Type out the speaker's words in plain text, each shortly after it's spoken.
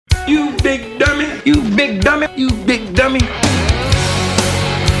You big dummy. You big dummy. You big dummy.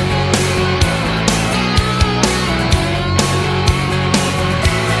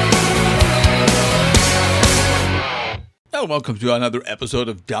 Well, welcome to another episode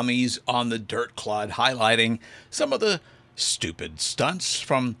of Dummies on the Dirt Clod, highlighting some of the stupid stunts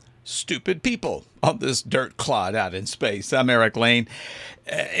from stupid people on this dirt clod out in space. I'm Eric Lane.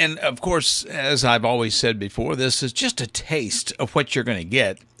 And of course, as I've always said before, this is just a taste of what you're going to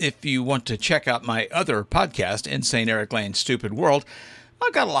get if you want to check out my other podcast, Insane Eric Lane's Stupid World.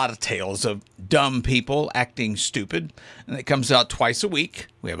 I've got a lot of tales of dumb people acting stupid, and it comes out twice a week.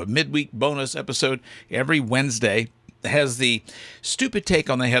 We have a midweek bonus episode every Wednesday. Has the stupid take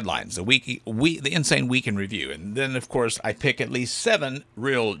on the headlines, the Insane Week in Review. And then, of course, I pick at least 7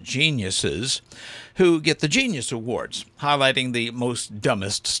 real geniuses who get the Genius Awards, highlighting the most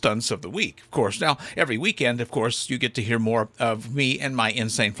dumbest stunts of the week. Of course, now, every weekend, of course, you get to hear more of me and my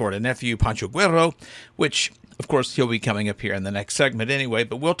insane Florida nephew, Pancho Guerrero, which, of course, he'll be coming up here in the next segment anyway.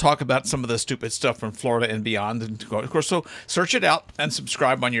 But we'll talk about some of the stupid stuff from Florida and beyond. And, of course, so search it out and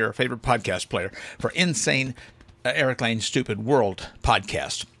subscribe on your favorite podcast player for Insane Eric Lane's Stupid World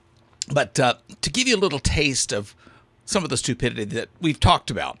podcast. But to give you a little taste of some of the stupidity that we've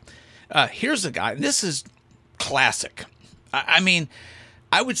talked about, here's a guy, and this is classic. I mean,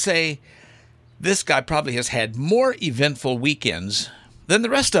 I would say this guy probably has had more eventful weekends than the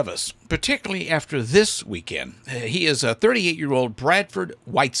rest of us, particularly after this weekend. He is a 38-year-old Bradford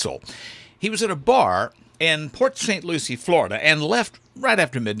Weitzel. He was at a bar in Port St. Lucie, Florida, and left right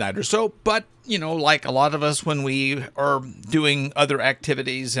after midnight or so. But, you know, like a lot of us when we are doing other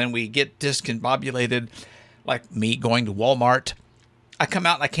activities and we get discombobulated, like me going to Walmart, I come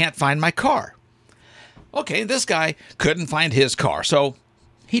out and I can't find my car. Okay, this guy couldn't find his car, so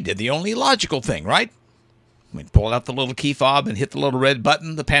he did the only logical thing, right? I mean, pull out the little key fob and hit the little red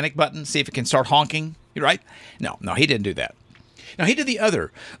button, the panic button, see if it can start honking, right? No, he didn't do that. Now, he did the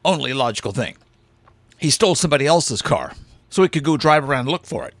other only logical thing. He stole somebody else's car so he could go drive around and look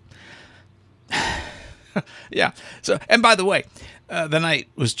for it. Yeah. So, and by the way, the night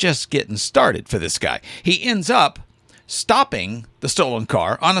was just getting started for this guy. He ends up stopping the stolen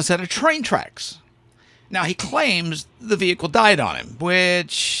car on a set of train tracks. Now, he claims the vehicle died on him,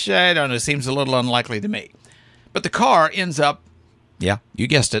 which, I don't know, seems a little unlikely to me. But the car ends up, yeah, you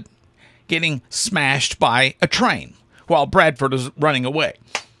guessed it, getting smashed by a train while Bradford is running away.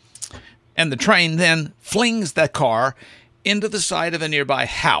 And the train then flings that car into the side of a nearby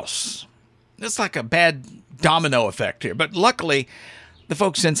house. It's like a bad domino effect here. But luckily, the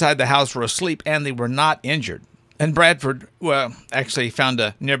folks inside the house were asleep and they were not injured. And Bradford, well, actually found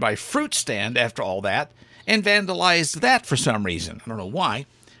a nearby fruit stand after all that and vandalized that for some reason. I don't know why.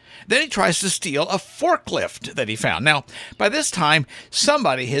 Then he tries to steal a forklift that he found. Now, by this time,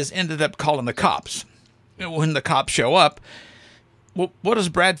 somebody has ended up calling the cops. When the cops show up, well, what does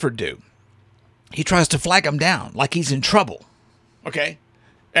Bradford do? He tries to flag him down like he's in trouble. Okay?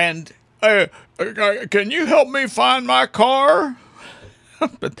 And, can you help me find my car?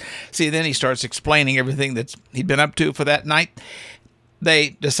 But see, then he starts explaining everything that he'd been up to for that night.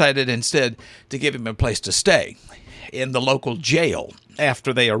 They decided instead to give him a place to stay in the local jail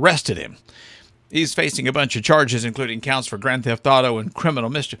after they arrested him. He's facing a bunch of charges, including counts for grand theft auto and criminal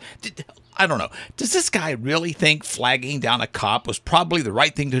mischief. I don't know. Does this guy really think flagging down a cop was probably the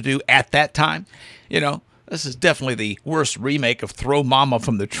right thing to do at that time? You know, this is definitely the worst remake of Throw Mama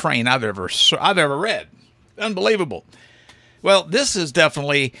from the Train I've ever read. Unbelievable. Well, this is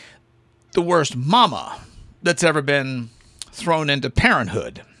definitely the worst mama that's ever been thrown into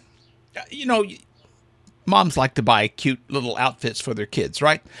parenthood. You know, moms like to buy cute little outfits for their kids,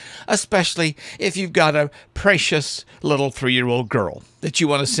 right? Especially if you've got a precious little 3-year-old girl that you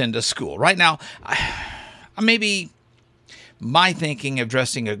want to send to school. Right now, maybe my thinking of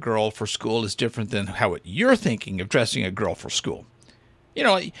dressing a girl for school is different than how you're thinking of dressing a girl for school. You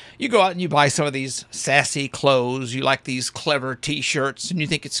know, you go out and you buy some of these sassy clothes. You like these clever T-shirts, and you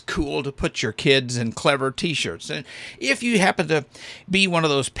think it's cool to put your kids in clever T-shirts. And if you happen to be one of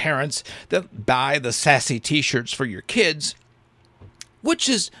those parents that buy the sassy T-shirts for your kids, which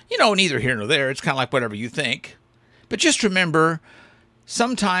is, you know, neither here nor there. It's kind of like whatever you think. But just remember,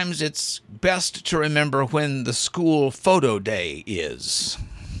 sometimes it's best to remember when the school photo day is.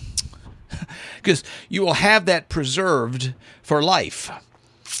 Because you will have that preserved for life.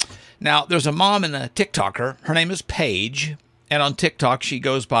 Now, there's a mom and a TikToker. Her name is Paige. And on TikTok, she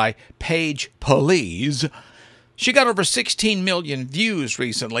goes by Paige Police. She got over 16 million views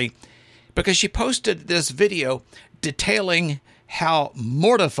recently because she posted this video detailing how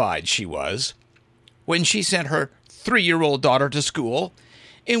mortified she was when she sent her 3-year-old daughter to school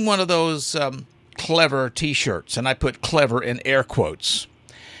in one of those clever T-shirts, and I put clever in air quotes.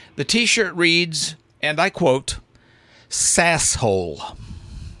 The T-shirt reads, and I quote, "Sasshole."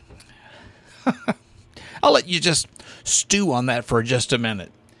 I'll let you just stew on that for just a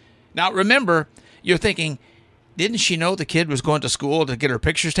minute. Now, remember, you're thinking, didn't she know the kid was going to school to get her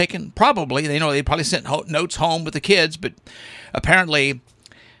pictures taken? Probably. They probably sent notes home with the kids, but apparently,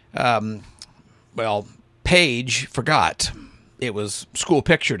 Paige forgot. It was school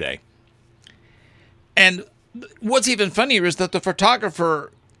picture day. And what's even funnier is that the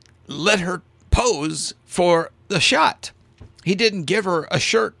photographer let her pose for the shot. He didn't give her a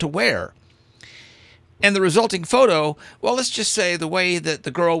shirt to wear. And the resulting photo, well, let's just say the way that the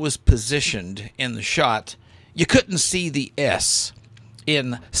girl was positioned in the shot, you couldn't see the S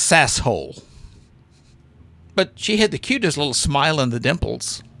in sasshole. But she had the cutest little smile in the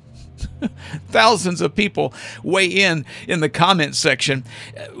dimples. Thousands of people weigh in the comment section.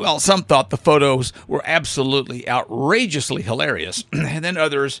 Well, some thought the photos were absolutely outrageously hilarious. And then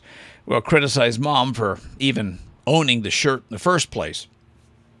others, criticized Mom for even owning the shirt in the first place.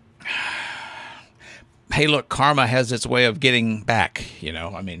 Hey, look, karma has its way of getting back,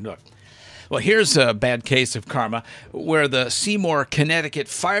 look. Well, here's a bad case of karma where the Seymour, Connecticut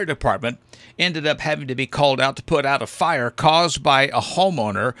Fire Department ended up having to be called out to put out a fire caused by a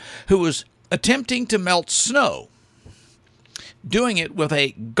homeowner who was attempting to melt snow, doing it with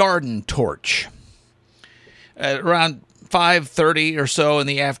a garden torch. At around 5:30 or so in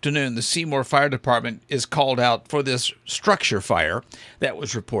the afternoon, the Seymour Fire Department is called out for this structure fire that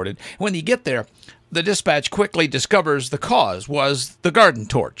was reported. When you get there, the dispatch quickly discovers the cause was the garden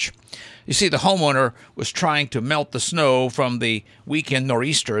torch. You see, the homeowner was trying to melt the snow from the weekend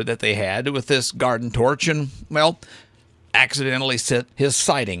nor'easter that they had with this garden torch and, accidentally set his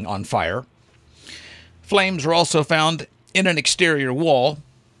siding on fire. Flames were also found in an exterior wall.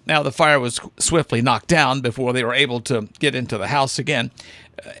 Now, the fire was swiftly knocked down before they were able to get into the house again.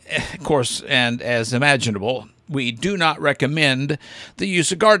 Of course, and as imaginable, we do not recommend the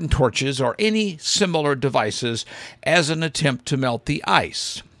use of garden torches or any similar devices as an attempt to melt the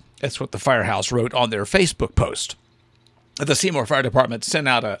ice. That's what the firehouse wrote on their Facebook post. The Seymour Fire Department sent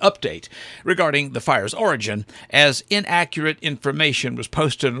out an update regarding the fire's origin as inaccurate information was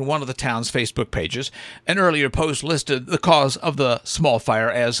posted on one of the town's Facebook pages. An earlier post listed the cause of the small fire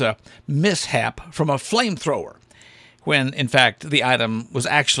as a mishap from a flamethrower, when in fact the item was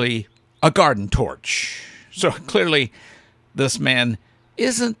actually a garden torch. So clearly, this man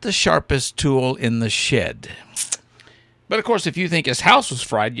isn't the sharpest tool in the shed. But of course, if you think his house was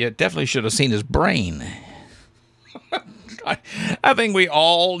fried, you definitely should have seen his brain. I think we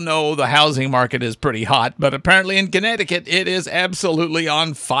all know the housing market is pretty hot, but apparently in Connecticut, it is absolutely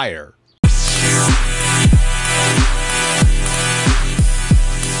on fire.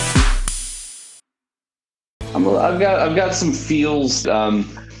 I've got some feels.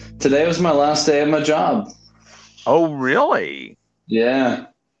 Today was my last day at my job. Oh, really? Yeah.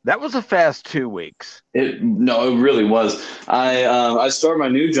 That was a fast 2 weeks. It really was. I start my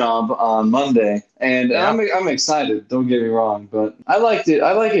new job on Monday, and Yeah. I'm excited. Don't get me wrong, but I liked it.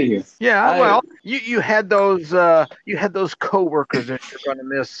 I like it here. Yeah, you had those coworkers that you're going to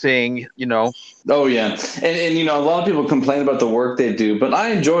miss seeing. Oh yeah, and a lot of people complain about the work they do, but I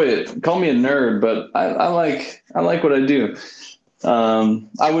enjoy it. Call me a nerd, but I like what I do.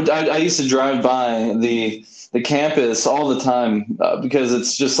 I used to drive by the campus all the time because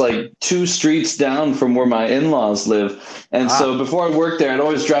it's just like 2 streets down from where my in-laws live. And so before I worked there, I'd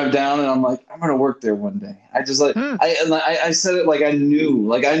always drive down and I'm like, I'm going to work there one day. I just I said it like I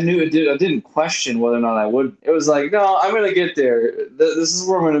knew it. I didn't question whether or not I would. It was like, no, I'm going to get there. This is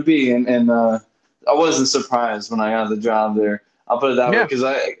where I'm going to be. And I wasn't surprised when I got the job there. I'll put it that way, because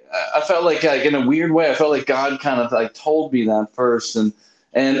I felt like in a weird way, I felt like God kind of like told me that first.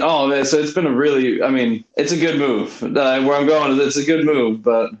 And oh man, so it's been it's a good move. Where I'm going, it's a good move,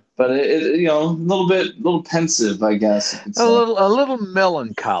 but it a little pensive, I guess. A little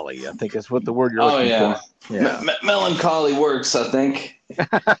melancholy, I think is what the word you're looking for. Yeah. Melancholy works, I think.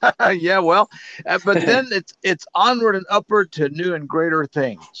 Yeah, well, but then it's onward and upward to new and greater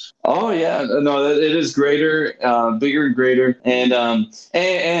things. Oh yeah, no, it is greater, bigger and greater. And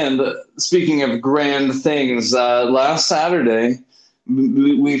speaking of grand things, last Saturday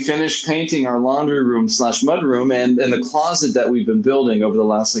we finished painting our laundry room / mudroom and the closet that we've been building over the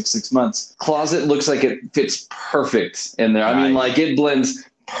last 6 months. Closet looks like it fits perfect in there. Nice. I mean, like it blends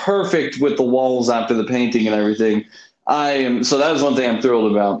perfect with the walls after the painting and everything. So that was one thing I'm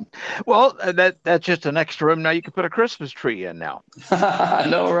thrilled about. Well, that's just an extra room. Now you can put a Christmas tree in now. I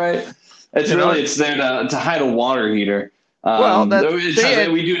know, right? It's there to hide a water heater. Well,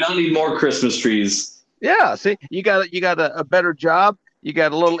 we do not need more Christmas trees. Yeah, see, you got a better job. You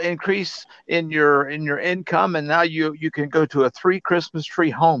got a little increase in your income, and now you can go to a 3 Christmas tree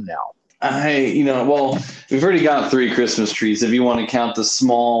home now. Well, we've already got 3 Christmas trees if you want to count the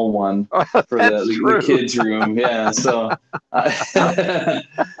small one for the kids' room. Yeah, so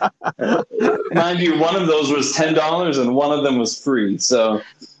mind you, one of those was $10 and one of them was free. So,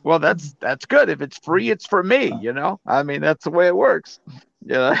 well, that's good. If it's free, it's for me. I mean, that's the way it works.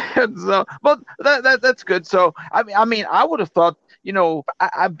 Yeah, so, but that's good. So, I mean, I would have thought.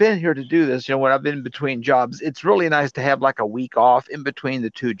 I've been here to do this, when I've been in between jobs. It's really nice to have like a week off in between the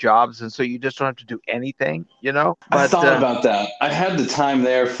 2 jobs. And so you just don't have to do anything, But, I thought about that. I had the time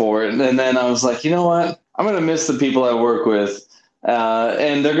there for it. And then I was like, you know what? I'm going to miss the people I work with.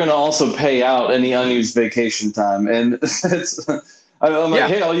 And they're going to also pay out any unused vacation time. And I'm like,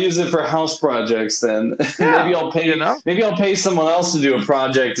 hey, I'll use it for house projects then. Yeah, maybe I'll pay someone else to do a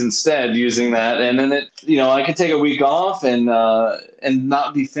project instead using that. And then I could take a week off and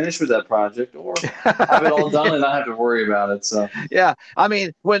not be finished with that project, or have it all done and not have to worry about it. So yeah, I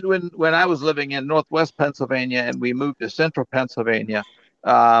mean, when I was living in Northwest Pennsylvania and we moved to Central Pennsylvania,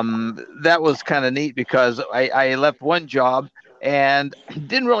 that was kind of neat because I left one job and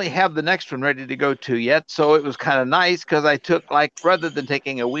didn't really have the next one ready to go to yet. So it was kind of nice because I took, like, rather than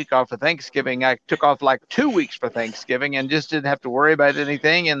taking a week off for Thanksgiving, I took off like 2 weeks for Thanksgiving and just didn't have to worry about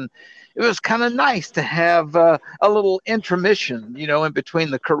anything. And it was kind of nice to have a little intermission, in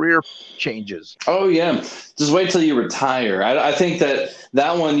between the career changes. Oh, yeah. Just wait till you retire. I think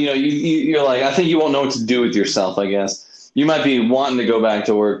that one, you're like, I think you won't know what to do with yourself, I guess. You might be wanting to go back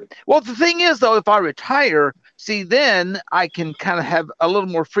to work. Well, the thing is, though, if I retire, see, then I can kind of have a little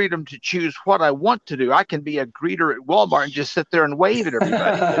more freedom to choose what I want to do. I can be a greeter at Walmart and just sit there and wave at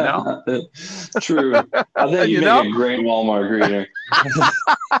everybody, True. I think you make a great Walmart greeter.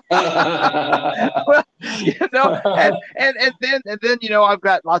 Well, and then I've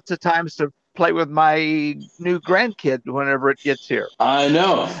got lots of times to play with my new grandkid whenever it gets here. I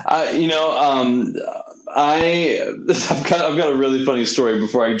know. I've got a really funny story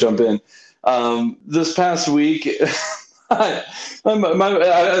before I jump in. This past week, I've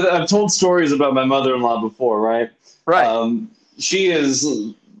told stories about my mother-in-law before, right? Right. She is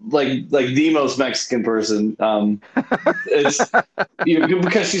like the most Mexican person. It's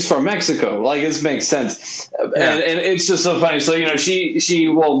because she's from Mexico. Like, it makes sense, Yeah. and it's just so funny. So she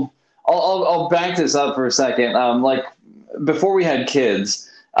will. I'll back this up for a second. Like, before we had kids,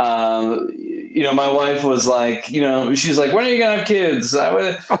 my wife was like, she's like, when are you gonna have kids?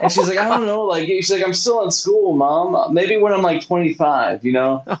 And she's like, I don't know. Like, she's like, I'm still in school, Mom. Maybe when I'm like 25,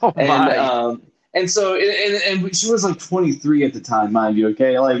 Oh, my. And so, and she was like 23 at the time, mind you.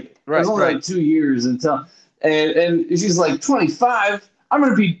 Okay, like, it was only like 2 years until, and she's like, 25. I'm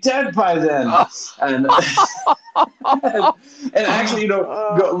going to be dead by then. And actually,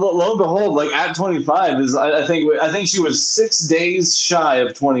 lo and behold, like, at 25 I think she was 6 days shy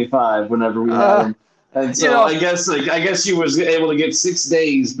of 25 whenever we had him. And so I guess she was able to get 6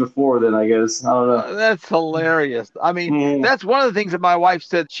 days before then, I guess. I don't know. That's hilarious. I mean, that's one of the things that my wife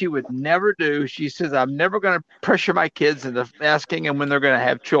said she would never do. She says, I'm never going to pressure my kids into asking them when they're going to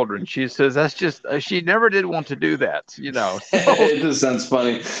have children. She says that's just, she never did want to do that, So. It just sounds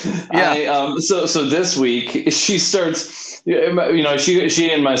funny. Yeah. So this week she starts,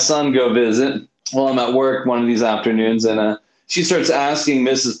 she and my son go visit while I'm at work one of these afternoons, and she starts asking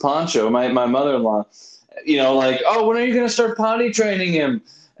Mrs. Poncho, my mother-in-law, like, oh, when are you going to start potty training him?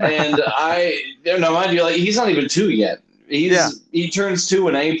 And mind you, like, he's not even 2 yet. He turns 2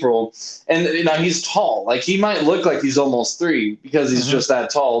 in April, and he's tall. Like, he might look like he's almost 3 because he's just that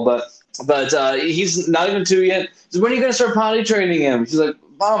tall, but he's not even 2 yet. So when are you going to start potty training him? She's like,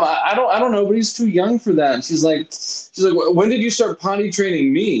 Mom, I don't know, but he's too young for that. And she's like, when did you start potty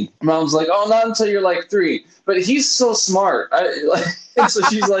training me? Mom's like, oh, not until you're like 3. But he's so smart. And so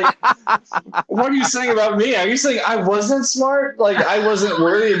she's like, what are you saying about me? Are you saying I wasn't smart? Like, I wasn't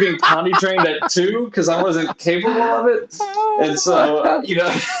worthy of being potty trained at 2 because I wasn't capable of it? And so, I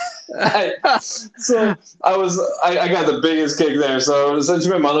got the biggest kick there. So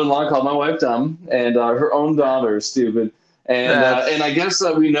essentially, my mother-in-law called my wife dumb, and her own daughter stupid. And I guess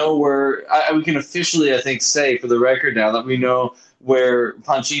that we know where we can officially, I think, say for the record now that we know where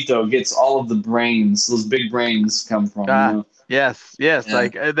Panchito gets all of the brains, those big brains, come from. Yes. Yeah.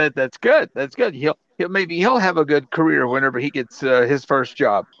 Like that's good. That's good. He'll have a good career whenever he gets his first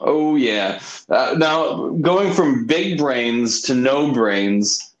job. Oh yeah. Now, going from big brains to no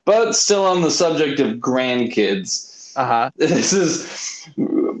brains, but still on the subject of grandkids. Uh-huh. This is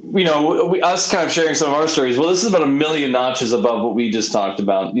us kind of sharing some of our stories. Well, this is about a million notches above what we just talked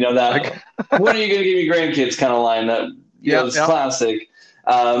about. That when are you going to give me grandkids kind of line that, it's classic.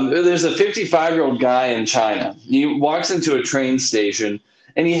 There's a 55-year-old guy in China. He walks into a train station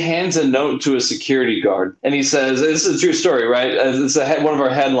and he hands a note to a security guard. And he says, this is a true story, right? It's one of our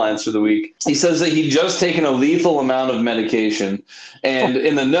headlines for the week. He says that he'd just taken a lethal amount of medication. And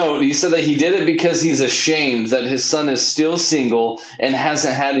in the note, he said that he did it because he's ashamed that his son is still single and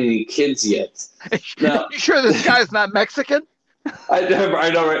hasn't had any kids yet. Now, you sure this guy's not Mexican? I know,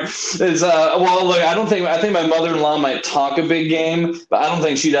 right? It's well, look, I think my mother-in-law might talk a big game, but I don't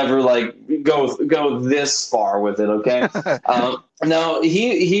think she'd ever go this far with it. Okay. Now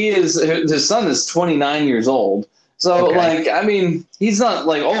his son is 29 years old. So he's not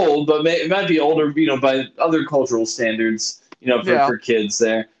old, but it might be older, by other cultural standards, for kids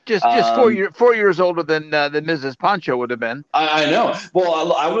there. Just 4 years older than Mrs. Pancho would have been. I know.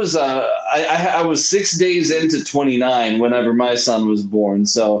 Well, I was 6 days into 29 whenever my son was born.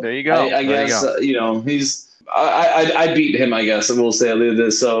 So there you go. I guess he's. I beat him, I guess, and we'll say I did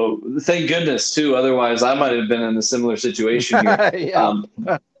this. So thank goodness too. Otherwise, I might have been in a similar situation here.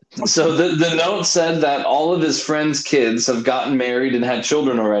 So the note said that all of his friends' kids have gotten married and had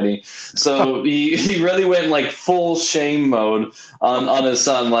children already. So he really went full shame mode on his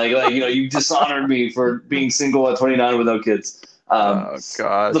son. You dishonored me for being single at 29 with no kids. Oh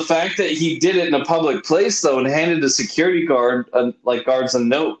God! The fact that he did it in a public place though and handed a security guards a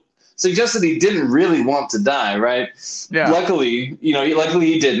note suggests that he didn't really want to die, right? Yeah. Luckily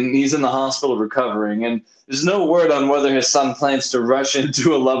he didn't. He's in the hospital recovering, and there's no word on whether his son plans to rush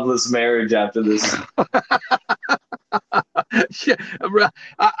into a loveless marriage after this.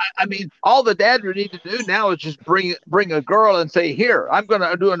 I mean, all the dad would need to do now is just bring a girl and say, "Here, I'm going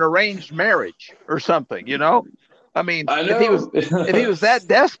to do an arranged marriage or something." I mean, if he was that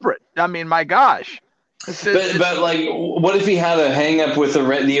desperate, I mean, my gosh. But what if he had a hang up with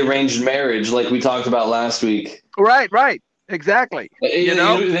the arranged marriage like we talked about last week? Right. Exactly.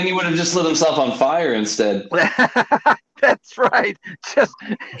 Then he would have just lit himself on fire instead. That's right.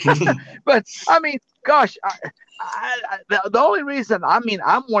 But I mean, gosh, the only reason I'm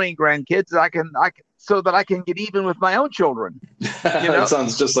wanting grandkids is I can so that I can get even with my own children. That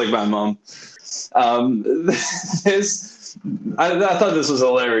sounds just like my mom. I thought this was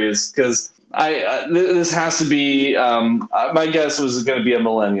hilarious because this has to be my guess was going to be a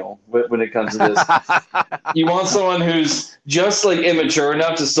millennial when it comes to this. You want someone who's just immature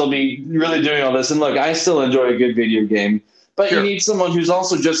enough to still be really doing all this. And look, I still enjoy a good video game, but sure. You need someone who's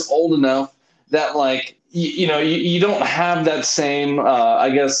also just old enough that you don't have that same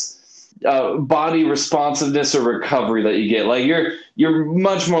body responsiveness or recovery that you get. You're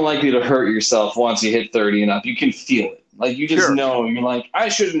much more likely to hurt yourself once you hit 30 and up. You can feel it. You just sure. know, you're I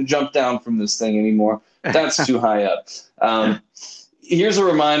shouldn't jump down from this thing anymore. That's too high up. Here's a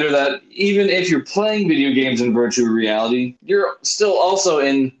reminder that even if you're playing video games in virtual reality, you're still also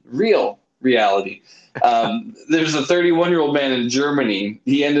in real reality. There's a 31-year-old man in Germany.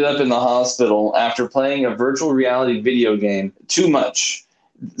 He ended up in the hospital after playing a virtual reality video game too much.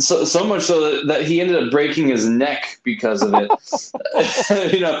 So much so that he ended up breaking his neck because of it.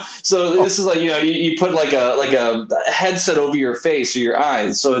 So this is you put a headset over your face or your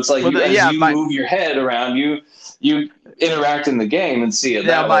eyes. So it's move your head around, you interact in the game and see it.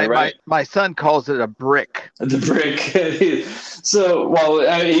 Yeah, that way, right? my son calls it a brick. The brick. So,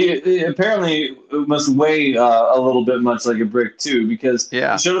 he apparently must weigh a little bit much like a brick too, because he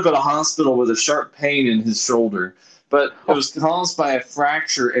showed up at a hospital with a sharp pain in his shoulder. But it was caused by a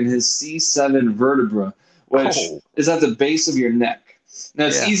fracture in his C7 vertebra, which is at the base of your neck. Now,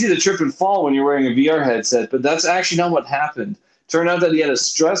 it's easy to trip and fall when you're wearing a VR headset, but that's actually not what happened. Turned out that he had a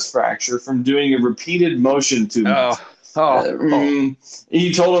stress fracture from doing a repeated motion tube.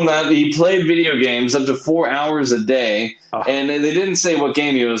 He told him that he played video games up to 4 hours a day, and they didn't say what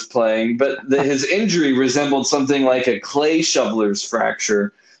game he was playing, but his injury resembled something like a clay shoveler's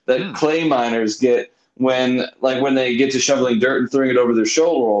fracture that clay miners get when they get to shoveling dirt and throwing it over their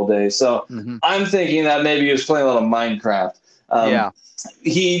shoulder all day. So I'm thinking that maybe he was playing a lot of Minecraft.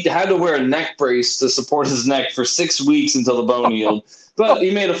 He had to wear a neck brace to support his neck for 6 weeks until the bone healed, but he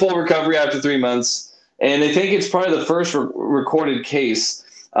made a full recovery after 3 months. And they think it's probably the first recorded case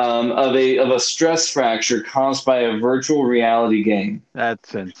of a stress fracture caused by a virtual reality game.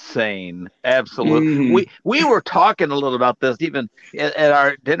 That's insane. Absolutely. We were talking a little about this even at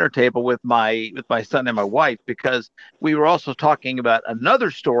our dinner table with my son and my wife, because we were also talking about another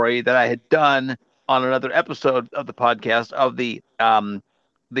story that I had done on another episode of the podcast of the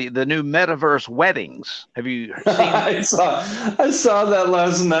the new metaverse weddings. Have you seen? I saw that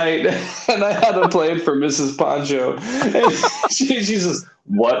last night, and I had to play it for Mrs. Poncho. And she says,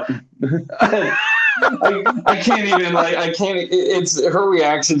 "What?" I can't even I can't. It's her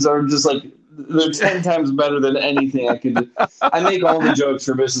reactions are just like they're 10 times better than anything I could do. I make all the jokes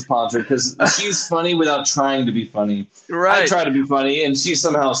for Mrs. Poncho because she's funny without trying to be funny. Right. I try to be funny, and she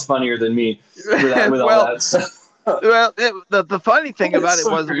somehow is funnier than me with all that stuff. Well, the funny thing about it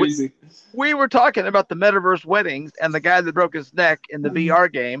so was we were talking about the metaverse weddings and the guy that broke his neck in the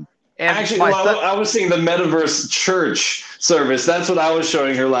VR game. And actually, I was seeing the metaverse church service. That's what I was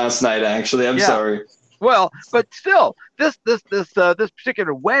showing her last night. Actually, I'm sorry. Well, but still, this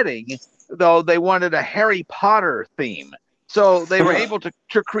particular wedding, though, they wanted a Harry Potter theme. So they were able to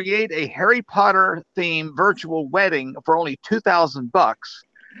create a Harry Potter theme virtual wedding for only $2,000.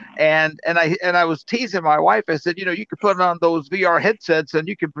 And I was teasing my wife. I said, you could put on those VR headsets and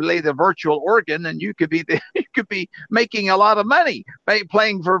you could play the virtual organ and you could be making a lot of money by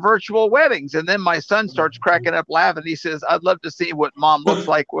playing for virtual weddings. And then my son starts cracking up laughing. He says, "I'd love to see what mom looks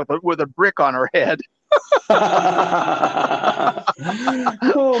like with a brick on her head." Oh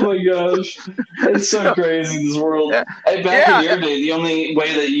my gosh, it's so crazy, this world. Hey, back in your day, the only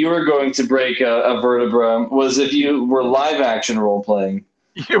way that you were going to break a vertebra was if you were live action role playing.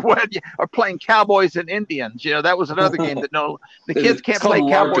 Or playing cowboys and Indians. That was another game that the kids can't play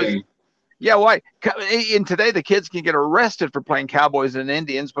cowboys. LARPing. Yeah, why? And today the kids can get arrested for playing cowboys and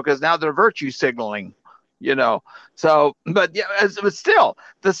Indians because now they're virtue signaling. So, but still,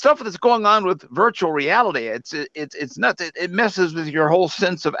 the stuff that's going on with virtual reality, it's nuts. It messes with your whole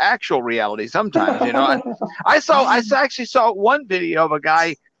sense of actual reality sometimes. I actually saw one video of a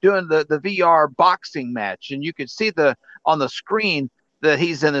guy doing the VR boxing match, and you could see on the screen that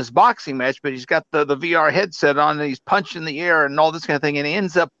he's in his boxing match, but he's got the VR headset on and he's punching the air and all this kind of thing. And he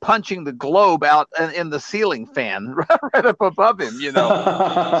ends up punching the globe out in the ceiling fan right up above him,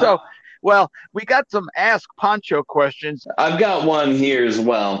 So, well, we got some Ask Poncho questions. I've got one here as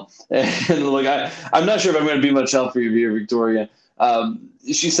well. And look, I'm not sure if I'm going to be much help for you here, Victoria.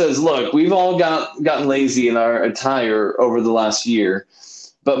 She says, "Look, we've all gotten lazy in our attire over the last year,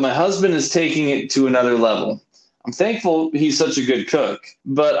 but my husband is taking it to another level. I'm thankful he's such a good cook,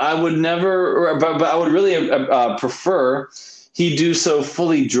 but I would really prefer he do so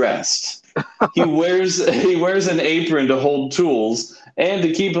fully dressed. He wears an apron to hold tools and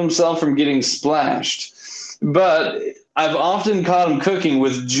to keep himself from getting splashed. But I've often caught him cooking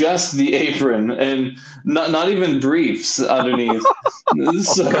with just the apron and not even briefs underneath.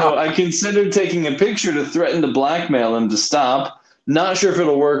 So I considered taking a picture to threaten to blackmail him to stop. Not sure if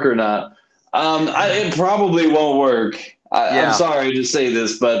it'll work or not. It probably won't work. I'm sorry to say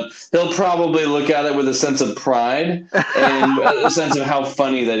this, but he'll probably look at it with a sense of pride and a sense of how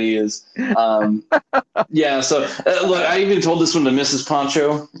funny that he is. So look, I even told this one to Mrs.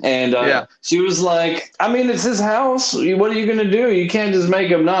 Poncho, and she was like, "I mean, it's his house. What are you going to do? You can't just make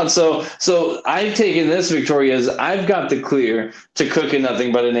him not." So I've taken this, Victoria, as I've got the clear to cook in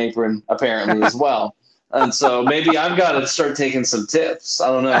nothing but an apron, apparently, as well. And so maybe I've got to start taking some tips. I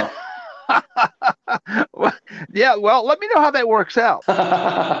don't know. Well, let me know how that works out.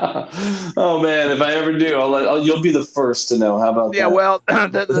 Oh man, if I ever do, you'll be the first to know. How about that? Yeah, well,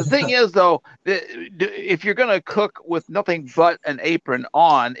 the thing is though, if you're going to cook with nothing but an apron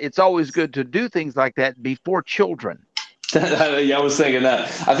on, it's always good to do things like that before children. Yeah, I was thinking that.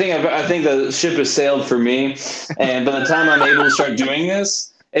 I think the ship has sailed for me, and by the time I'm able to start doing this,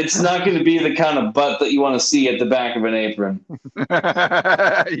 it's not going to be the kind of butt that you want to see at the back of an apron.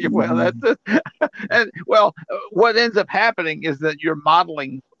 What ends up happening is that you're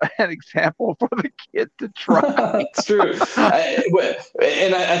modeling an example for the kid to try. It's true.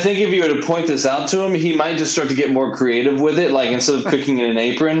 I think if you were to point this out to him, he might just start to get more creative with it. Like instead of cooking in an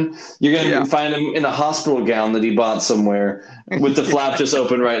apron, you're going to find him in a hospital gown that he bought somewhere with the flap just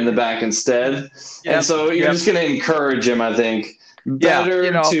open right in the back instead. And so you're just going to encourage him, I think.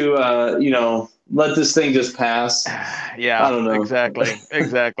 Better to let this thing just pass. Yeah, I don't know.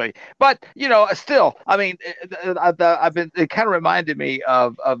 Exactly. But still, I mean, it kind of reminded me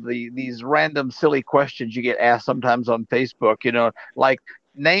of these random silly questions you get asked sometimes on Facebook. Like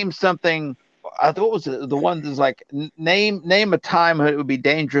name something. I thought was the one that's like name a time when it would be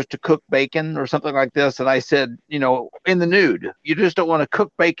dangerous to cook bacon or something like this, and I said, in the nude. You just don't want to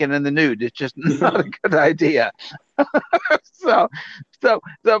cook bacon in the nude. It's just not a good idea.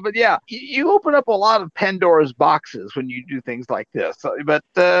 But yeah, you open up a lot of Pandora's boxes when you do things like this. But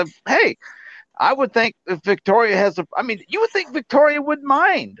hey, I would think if Victoria you would think Victoria would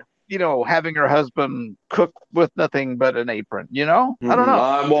mind. having her husband cook with nothing but an apron. I don't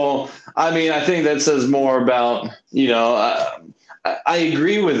know. Well, I mean, I think that says more about, I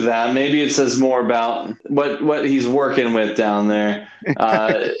agree with that. Maybe it says more about what he's working with down there,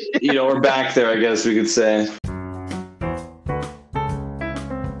 or back there, I guess we could say.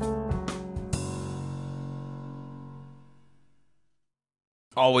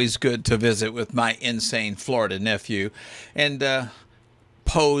 Always good to visit with my insane Florida nephew and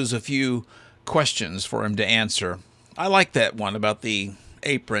pose a few questions for him to answer. I like that one about the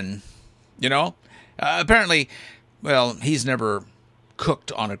apron, apparently, well, he's never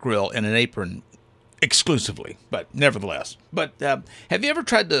cooked on a grill in an apron exclusively, but nevertheless. But have you ever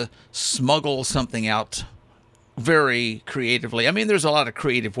tried to smuggle something out very creatively? I mean, there's a lot of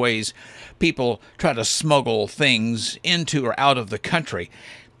creative ways people try to smuggle things into or out of the country.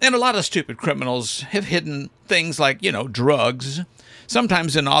 And a lot of stupid criminals have hidden things like, drugs,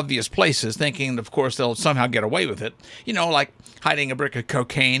 sometimes in obvious places, thinking, of course, they'll somehow get away with it. Like hiding a brick of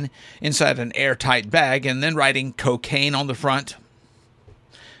cocaine inside an airtight bag and then writing cocaine on the front.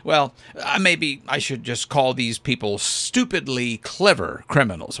 Well, maybe I should just call these people stupidly clever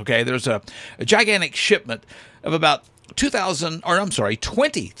criminals, okay? There's a gigantic shipment of about 20,000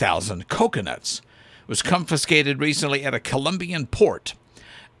 coconuts was confiscated recently at a Colombian port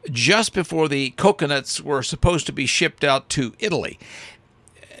just before the coconuts were supposed to be shipped out to Italy.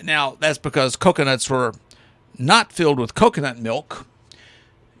 Now, that's because coconuts were not filled with coconut milk.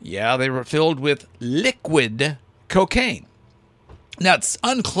 Yeah, they were filled with liquid cocaine. Now, it's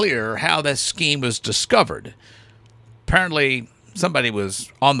unclear how this scheme was discovered. Apparently, somebody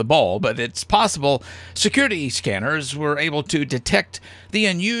was on the ball, but it's possible security scanners were able to detect the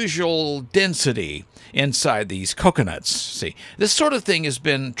unusual density inside these coconuts. See, this sort of thing has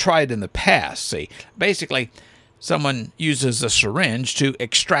been tried in the past. See, basically, someone uses a syringe to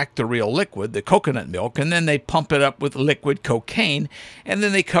extract the real liquid, the coconut milk, and then they pump it up with liquid cocaine, and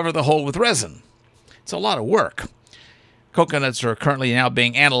then they cover the hole with resin. It's a lot of work. Coconuts are currently now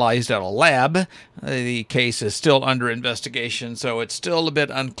being analyzed at a lab. The case is still under investigation, so it's still a bit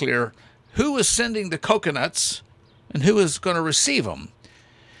unclear who is sending the coconuts and who is going to receive them.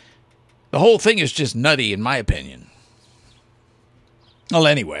 The whole thing is just nutty, in my opinion. Well,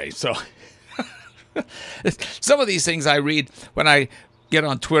 anyway, so some of these things I read when I get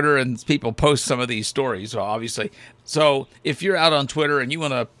on Twitter and people post some of these stories, obviously. So if you're out on Twitter and you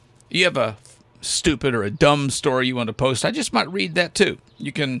have a stupid or a dumb story you want to post, I just might read that too.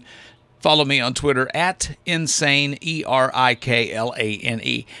 You can follow me on Twitter at insane,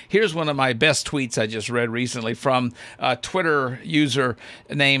 ERIKLANE. Here's one of my best tweets I just read recently from a Twitter user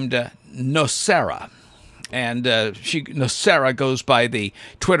named Nocera. And Nocera goes by the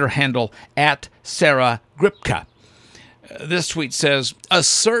Twitter handle at Sarah Gripka. This tweet says,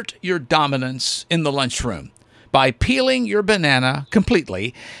 assert your dominance in the lunchroom by peeling your banana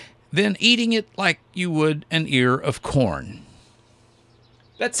completely, then eating it like you would an ear of corn.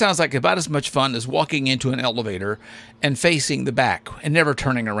 That sounds like about as much fun as walking into an elevator and facing the back and never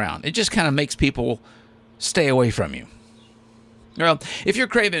turning around. It just kind of makes people stay away from you. Well, if you're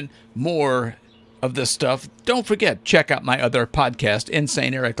craving more of this stuff, don't forget, check out my other podcast,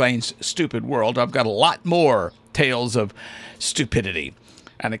 Insane Eric Lane's Stupid World. I've got a lot more tales of stupidity.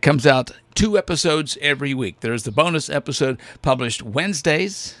 And it comes out 2 episodes every week. There's the bonus episode published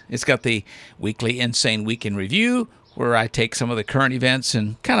Wednesdays. It's got the weekly Insane Week in Review, where I take some of the current events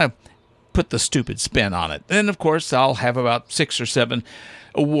and kind of put the stupid spin on it. Then, of course, I'll have about 6 or 7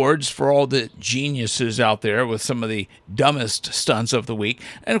 awards for all the geniuses out there with some of the dumbest stunts of the week.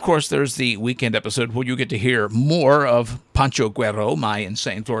 And, of course, there's the weekend episode where you get to hear more of Pancho Guerrero, my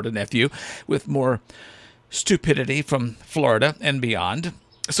insane Florida nephew, with more stupidity from Florida and beyond.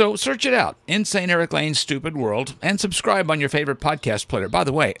 So search it out, Insane Eric Lane's Stupid World, and subscribe on your favorite podcast player. By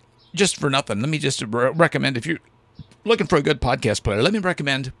the way, just for nothing, let me just recommend, if you're looking for a good podcast player, let me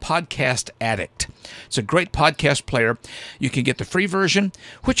recommend Podcast Addict. It's a great podcast player. You can get the free version,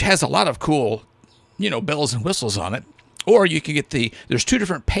 which has a lot of cool, bells and whistles on it. Or you can get there's 2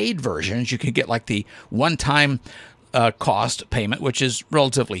 different paid versions. You can get like the one-time cost payment, which is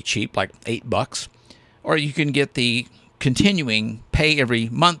relatively cheap, like $8. Or you can get the continuing pay every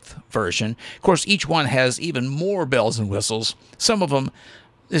month version. Of course, each one has even more bells and whistles. Some of them,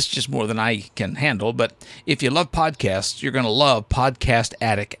 it's just more than I can handle. But if you love podcasts, you're going to love Podcast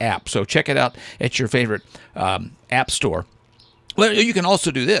Addict app. So check it out at your favorite app store. Well, you can also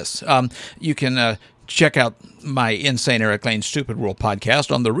do this. You can check out my Insane Eric Lane Stupid World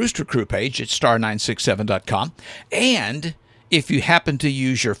podcast on the Rooster Crew page at star967.com. And If you happen to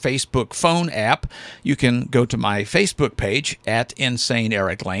use your Facebook phone app, you can go to my Facebook page at Insane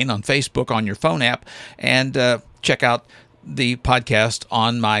Eric Lane on Facebook on your phone app and check out the podcast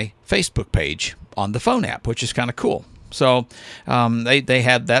on my Facebook page on the phone app, which is kind of cool. So they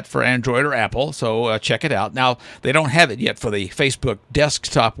had that for Android or Apple, so check it out. Now, they don't have it yet for the Facebook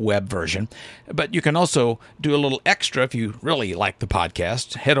desktop web version, but you can also do a little extra if you really like the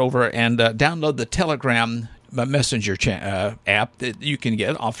podcast. Head over and download the Telegram Messenger app that you can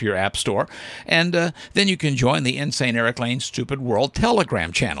get off your app store, and then you can join the Insane Eric Lane Stupid World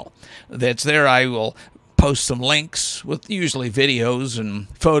Telegram channel. That's there. I will post some links with usually videos and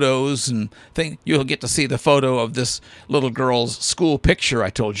photos and things. You'll get to see the photo of this little girl's school picture I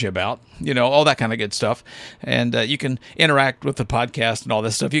told you about, all that kind of good stuff. And you can interact with the podcast and all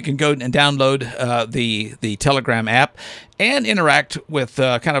this stuff. You can go and download the Telegram app and interact with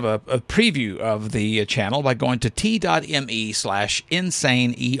kind of a preview of the channel by going to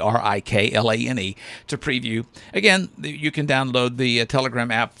t.me/insane, ERIKLANE, to preview. Again, you can download the Telegram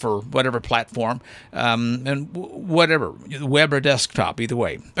app for whatever platform, and whatever, web or desktop, either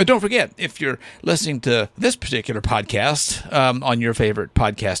way. And don't forget, if you're listening to this particular podcast on your favorite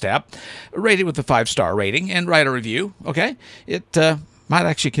podcast app, rate it with a 5-star rating and write a review, okay? It might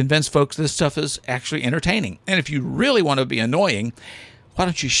actually convince folks this stuff is actually entertaining. And if you really want to be annoying, why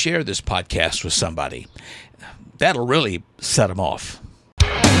don't you share this podcast with somebody? That'll really set them off.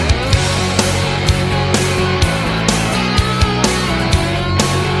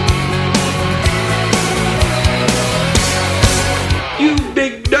 You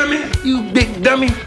big dummy. You big dummy.